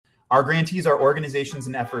Our grantees are organizations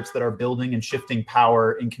and efforts that are building and shifting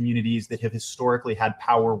power in communities that have historically had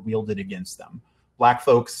power wielded against them. Black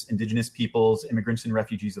folks, Indigenous peoples, immigrants and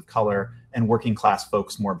refugees of color, and working class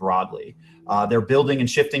folks more broadly. They're building and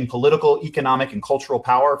shifting political, economic, and cultural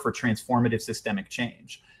power for transformative systemic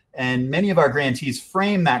change. And many of our grantees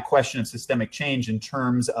frame that question of systemic change in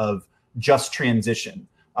terms of just transition.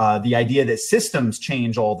 The idea that systems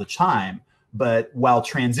change all the time, but while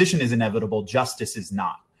transition is inevitable, justice is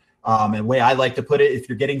not. And the way I like to put it, if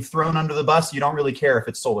you're getting thrown under the bus, you don't really care if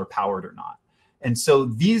it's solar powered or not. And so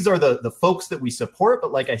these are the folks that we support.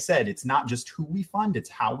 But like I said, it's not just who we fund, it's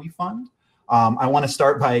how we fund. I want to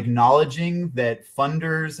start by acknowledging that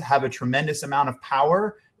funders have a tremendous amount of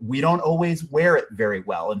power. We don't always wear it very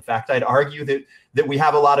well. In fact, I'd argue that we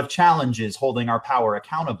have a lot of challenges holding our power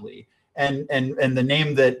accountably. And the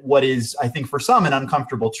name that what is, I think for some, an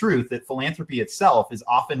uncomfortable truth, that philanthropy itself is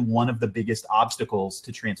often one of the biggest obstacles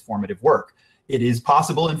to transformative work. It is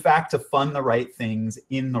possible, in fact, to fund the right things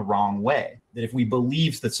in the wrong way. That if we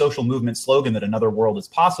believe the social movement slogan that another world is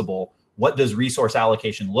possible, what does resource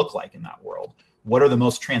allocation look like in that world? What are the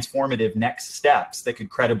most transformative next steps that could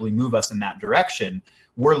credibly move us in that direction?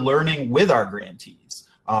 We're learning with our grantees.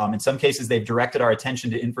 In some cases, they've directed our attention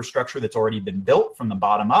to infrastructure that's already been built from the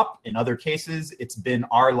bottom up. In other cases, it's been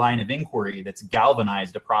our line of inquiry that's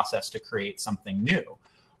galvanized a process to create something new.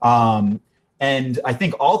 And I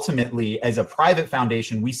think ultimately, as a private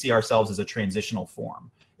foundation, we see ourselves as a transitional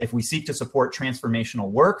form. If we seek to support transformational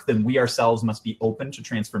work, then we ourselves must be open to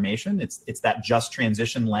transformation. It's that just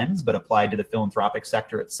transition lens, but applied to the philanthropic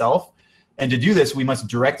sector itself. And to do this, we must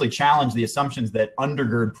directly challenge the assumptions that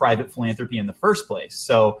undergird private philanthropy in the first place.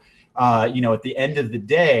 So, at the end of the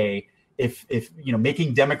day, if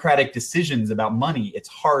making democratic decisions about money, it's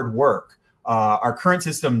hard work. Our current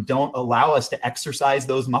system don't allow us to exercise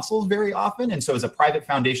those muscles very often. And so as a private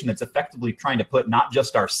foundation that's effectively trying to put not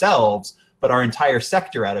just ourselves, but our entire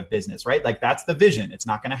sector out of business, right? Like that's the vision. It's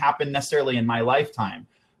not going to happen necessarily in my lifetime,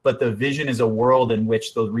 but the vision is a world in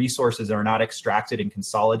which the resources are not extracted and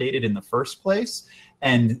consolidated in the first place.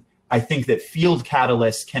 And I think that field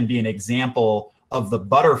catalysts can be an example of the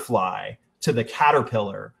butterfly to the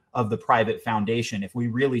caterpillar of the private foundation if we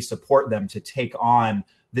really support them to take on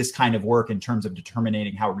this kind of work in terms of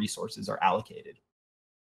determining how resources are allocated.